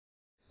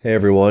Hey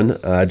everyone,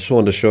 I just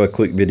wanted to show a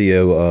quick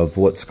video of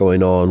what's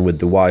going on with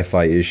the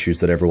Wi-Fi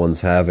issues that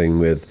everyone's having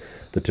with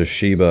the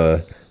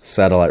Toshiba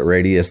Satellite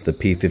Radius, the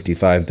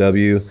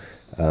P55W.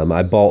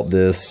 I bought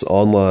this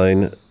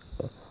online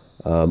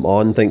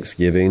on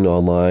Thanksgiving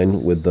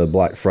online with the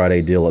Black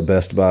Friday deal at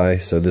Best Buy.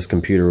 So this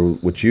computer,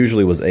 which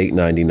usually was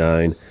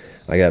 $8.99,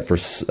 I got for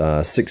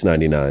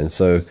 $6.99.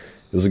 So it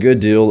was a good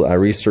deal. I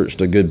researched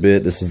a good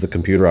bit. This is the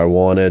computer I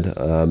wanted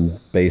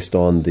based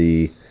on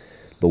the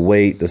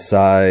weight, the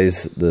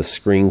size, the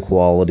screen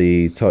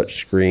quality, touch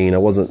screen. I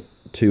wasn't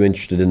too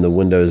interested in the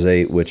Windows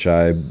 8, which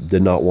I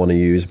did not want to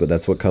use, but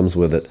that's what comes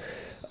with it.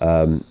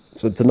 So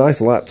it's a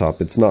nice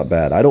laptop. It's not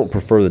bad. I don't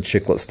prefer the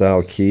chiclet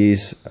style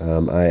keys.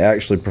 I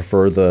actually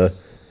prefer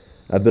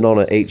I've been on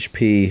an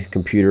HP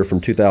computer from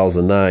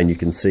 2009. You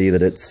can see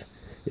that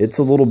it's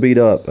a little beat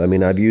up. I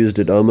mean, I've used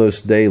it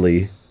almost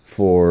daily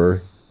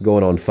for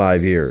going on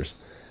 5 years.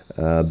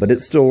 But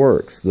it still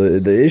works.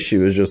 The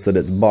issue is just that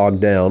it's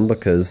bogged down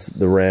because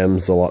the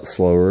RAM's a lot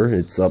slower.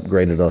 It's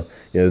upgraded.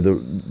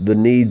 The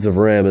needs of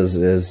RAM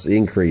has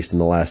increased in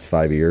the last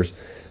 5 years,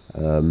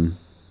 and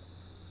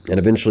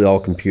eventually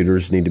all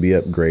computers need to be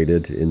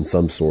upgraded in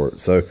some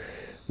sort. So I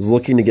was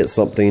looking to get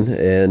something,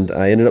 and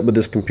I ended up with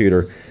this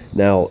computer.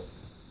 Now,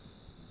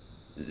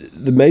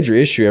 the major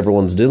issue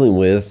everyone's dealing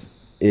with,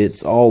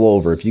 it's all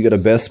over. If you go to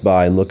Best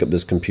Buy and look up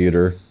this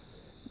computer,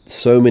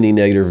 so many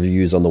negative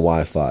reviews on the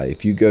Wi-Fi.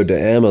 If you go to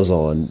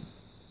Amazon,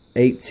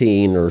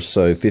 18 or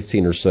so,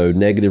 15 or so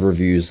negative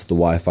reviews, the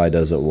Wi-Fi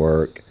doesn't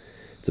work.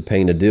 It's a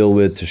pain to deal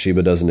with.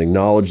 Toshiba doesn't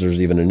acknowledge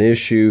there's even an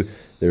issue.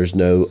 There's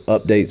no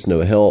updates,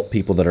 no help.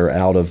 People that are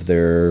out of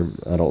their,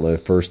 I don't know,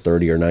 first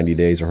 30 or 90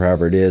 days or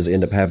however it is,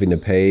 end up having to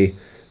pay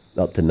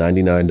up to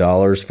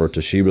 $99 for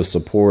Toshiba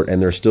support,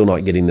 and they're still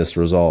not getting this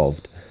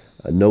resolved.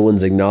 No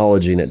one's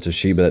acknowledging at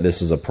Toshiba that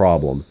this is a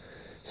problem.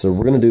 So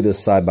we're going to do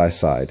this side by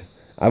side.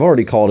 I've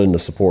already called into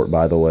support,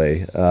 by the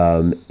way.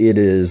 It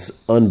is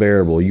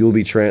unbearable. You will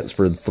be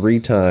transferred 3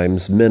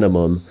 times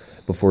minimum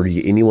before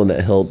you get anyone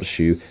that helps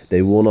you.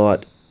 They will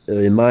not,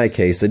 in my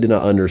case, they did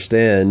not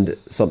understand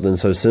something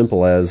so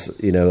simple as,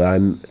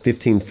 I'm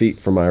 15 feet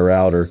from my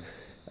router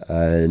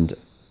and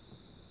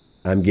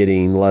I'm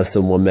getting less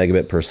than 1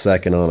 megabit per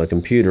second on a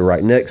computer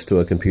right next to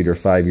a computer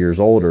 5 years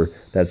older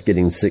that's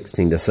getting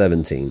 16 to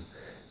 17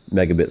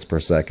 megabits per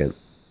second.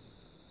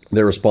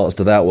 Their response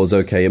to that was,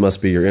 okay, it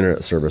must be your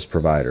internet service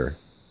provider.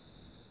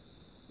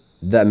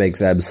 That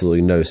makes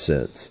absolutely no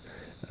sense.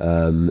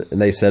 And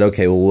they said,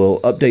 okay, well, we'll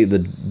update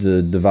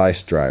the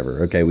device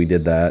driver. Okay, we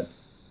did that.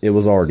 It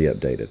was already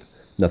updated.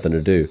 Nothing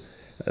to do.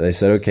 They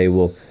said, okay,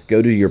 well,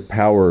 go to your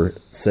power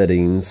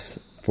settings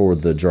for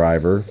the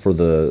driver, for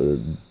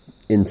the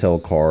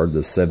Intel card,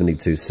 the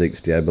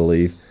 7260, I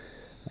believe.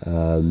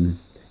 And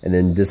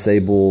then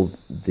disable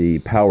the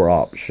power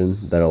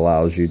option that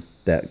allows you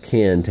that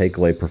can take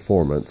away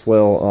performance.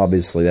 Well,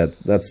 obviously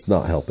that's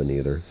not helping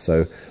either.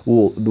 So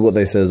what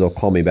they say is they'll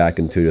call me back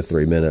in 2 to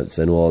 3 minutes,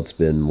 and well, it's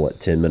been what,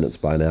 10 minutes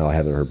by now. I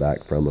haven't heard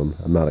back from them.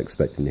 I'm not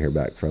expecting to hear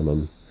back from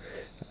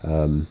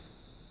them.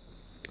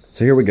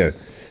 So here we go.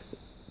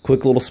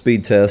 Quick little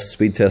speed test,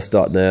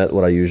 speedtest.net,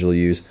 what I usually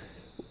use.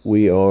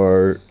 We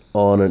are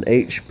on an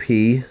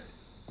HP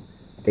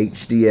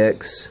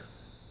HDX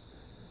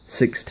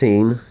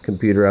 16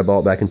 computer I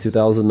bought back in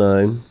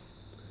 2009.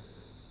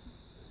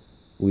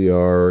 We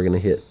are going to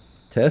hit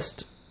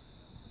test,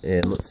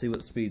 and let's see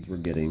what speeds we're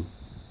getting.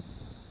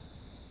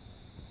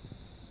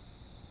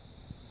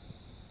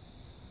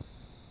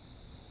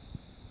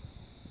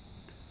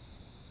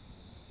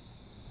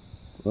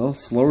 Well,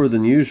 slower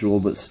than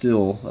usual, but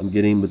still I'm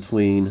getting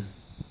between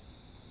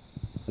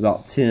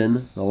about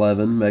 10,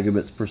 11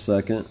 megabits per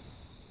second.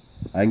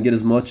 I can get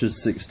as much as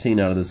 16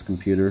 out of this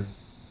computer,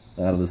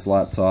 out of this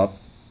laptop.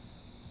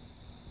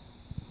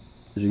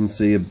 As you can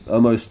see,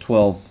 almost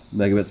 12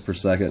 megabits per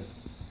second.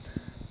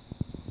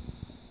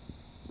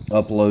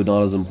 Upload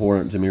not as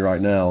important to me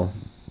right now,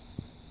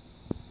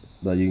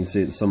 but you can see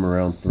it's somewhere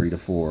around 3 to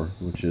 4,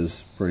 which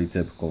is pretty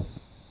typical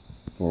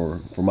for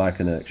my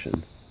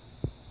connection.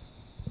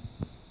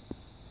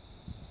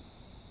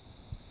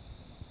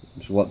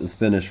 Just let this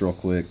finish real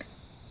quick.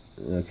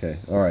 Okay,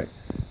 alright,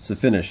 so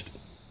finished.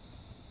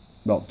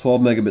 About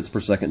 12 megabits per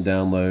second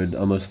download,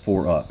 almost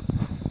 4 up.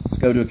 Let's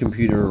go to a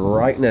computer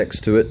right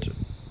next to it.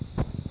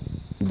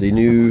 The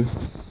new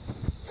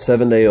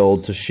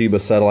 7-day-old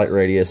Toshiba Satellite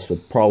Radius, a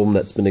problem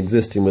that's been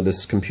existing with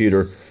this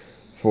computer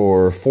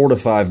for 4 to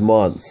 5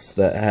 months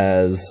that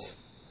has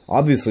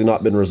obviously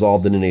not been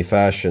resolved in any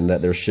fashion,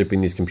 that they're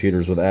shipping these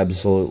computers with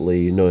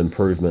absolutely no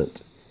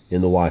improvement in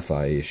the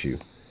Wi-Fi issue.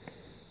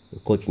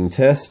 Clicking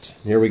test,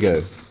 here we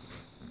go.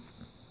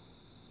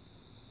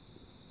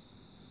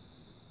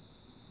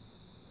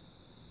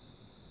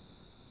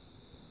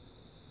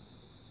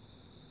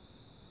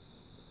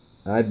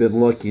 I've been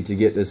lucky to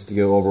get this to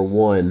go over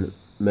 1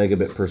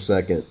 megabit per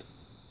second.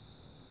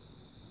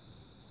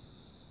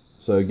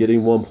 So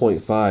getting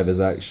 1.5 is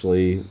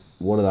actually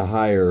one of the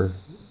higher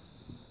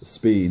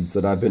speeds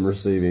that I've been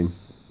receiving.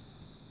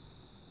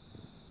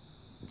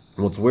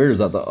 What's weird is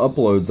that the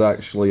upload's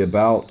actually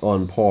about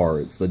on par.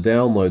 It's the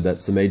download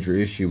that's the major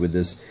issue with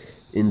this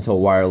Intel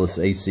wireless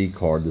AC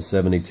card, the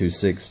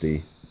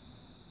 7260.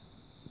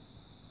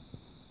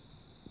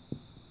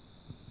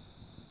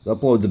 The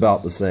upload's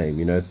about the same,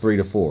 you know, 3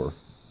 to 4.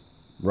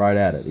 Right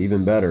at it,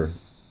 even better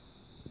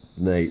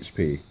than the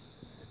HP.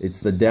 It's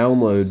the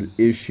download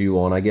issue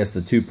on, I guess,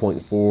 the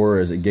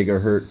 2.4 is it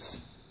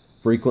gigahertz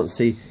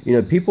frequency. You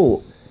know,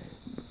 people,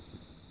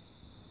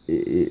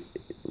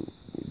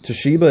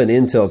 Toshiba and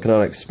Intel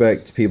cannot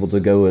expect people to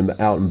go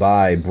out and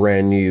buy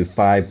brand new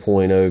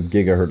 5.0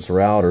 gigahertz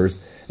routers.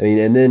 I mean,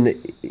 and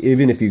then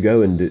even if you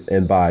go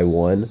and buy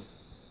one,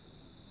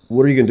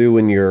 what are you going to do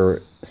when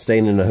you're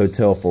staying in a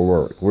hotel for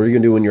work? What are you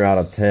going to do when you're out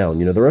of town?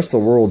 You know, the rest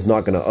of the world's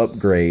not going to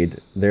upgrade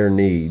their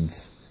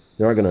needs.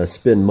 They're not going to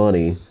spend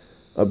money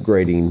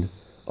upgrading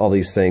all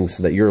these things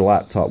so that your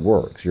laptop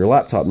works. Your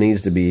laptop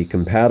needs to be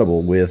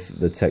compatible with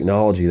the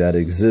technology that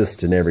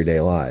exists in everyday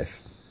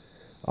life.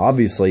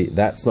 Obviously,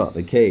 that's not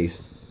the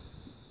case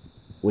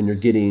when you're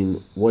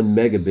getting 1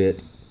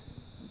 megabit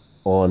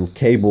on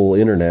cable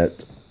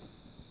internet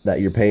that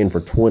you're paying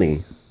for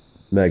 20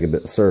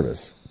 megabit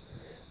service.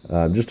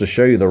 Just to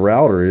show you, the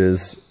router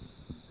is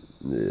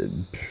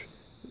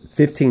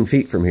 15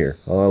 feet from here.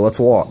 Let's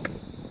walk.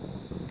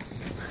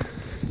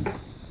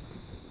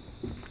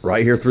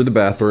 Right here through the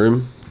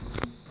bathroom.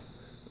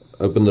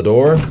 Open the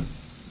door.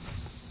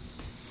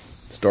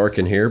 It's dark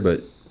in here,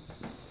 but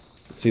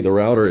see, the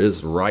router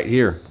is right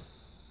here.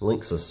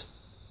 Linksys.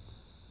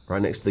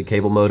 Right next to the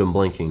cable modem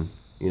blinking.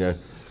 You know,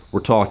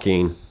 we're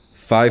talking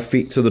 5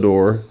 feet to the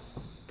door,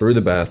 through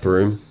the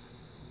bathroom,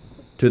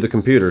 to the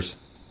computers.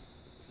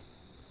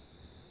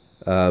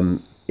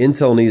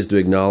 Intel needs to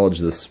acknowledge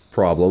this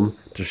problem.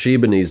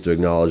 Toshiba needs to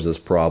acknowledge this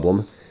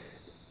problem.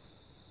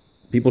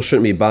 People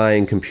shouldn't be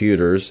buying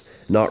computers,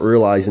 not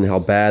realizing how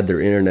bad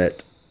their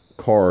internet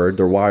card,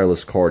 their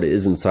wireless card,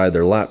 is inside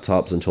their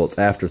laptops until it's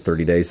after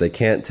 30 days. They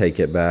can't take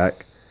it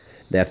back.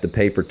 They have to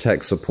pay for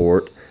tech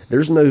support.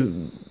 There's no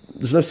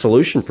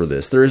solution for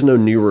this. There is no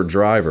newer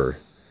driver.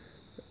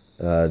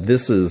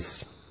 This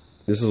is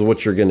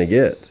what you're going to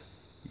get.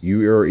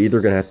 You are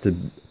either going to have to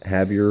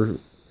have your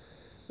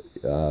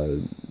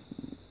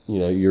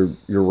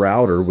your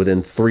router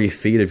within 3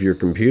 feet of your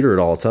computer at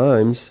all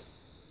times,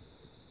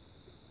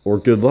 or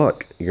good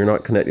luck, you're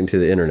not connecting to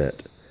the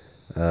internet.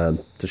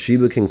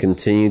 Toshiba can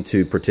continue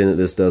to pretend that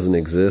this doesn't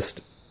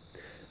exist,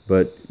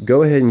 but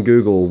go ahead and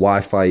Google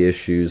Wi-Fi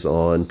issues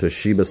on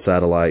Toshiba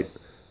Satellite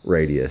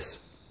Radius.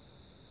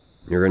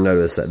 You're going to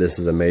notice that this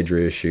is a major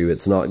issue.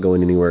 It's not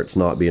going anywhere. It's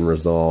not being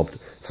resolved.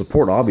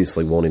 Support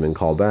obviously won't even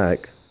call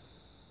back.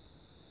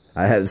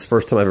 This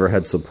first time I've ever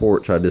had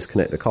support try to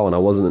disconnect the call, and I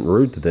wasn't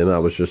rude to them. I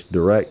was just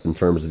direct in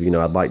terms of, you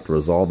know, I'd like to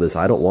resolve this.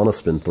 I don't want to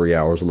spend 3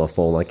 hours on the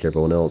phone like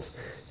everyone else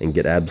and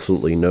get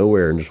absolutely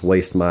nowhere and just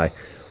waste my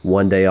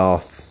 1 day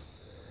off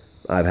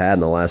I've had in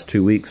the last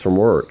 2 weeks from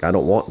work. I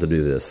don't want to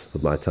do this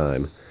with my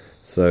time.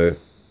 So,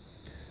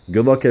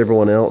 good luck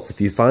everyone else.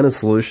 If you find a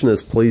solution to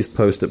this, please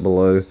post it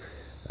below.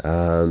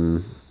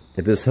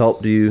 If this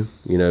helped you,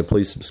 you know,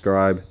 please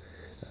subscribe.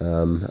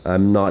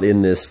 I'm not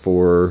in this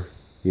for,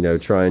 you know,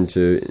 trying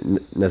to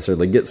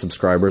necessarily get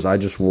subscribers. I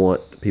just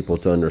want people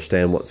to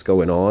understand what's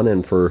going on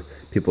and for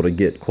people to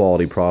get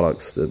quality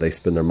products that they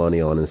spend their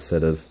money on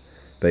instead of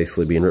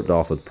basically being ripped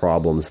off with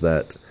problems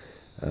that,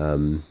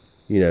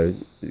 you know,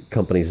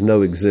 companies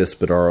know exist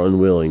but are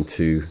unwilling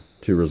to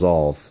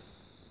resolve.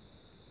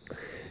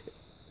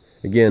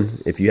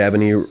 Again, if you have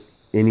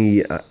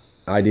any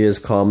ideas,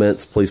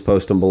 comments, please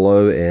post them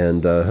below,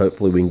 and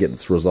hopefully we can get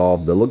this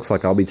resolved. But it looks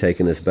like I'll be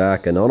taking this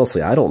back, and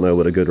honestly, I don't know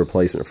what a good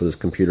replacement for this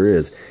computer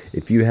is.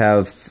 If you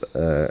have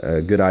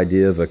a good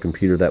idea of a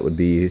computer that would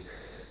be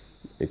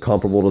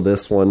comparable to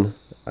this one,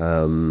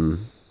 you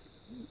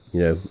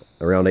know,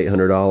 around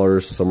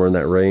 $800, somewhere in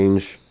that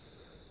range,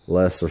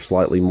 less or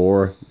slightly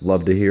more,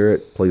 love to hear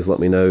it. Please let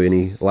me know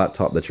any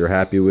laptop that you're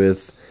happy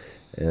with,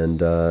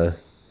 and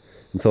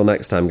until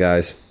next time,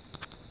 guys,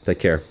 take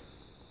care.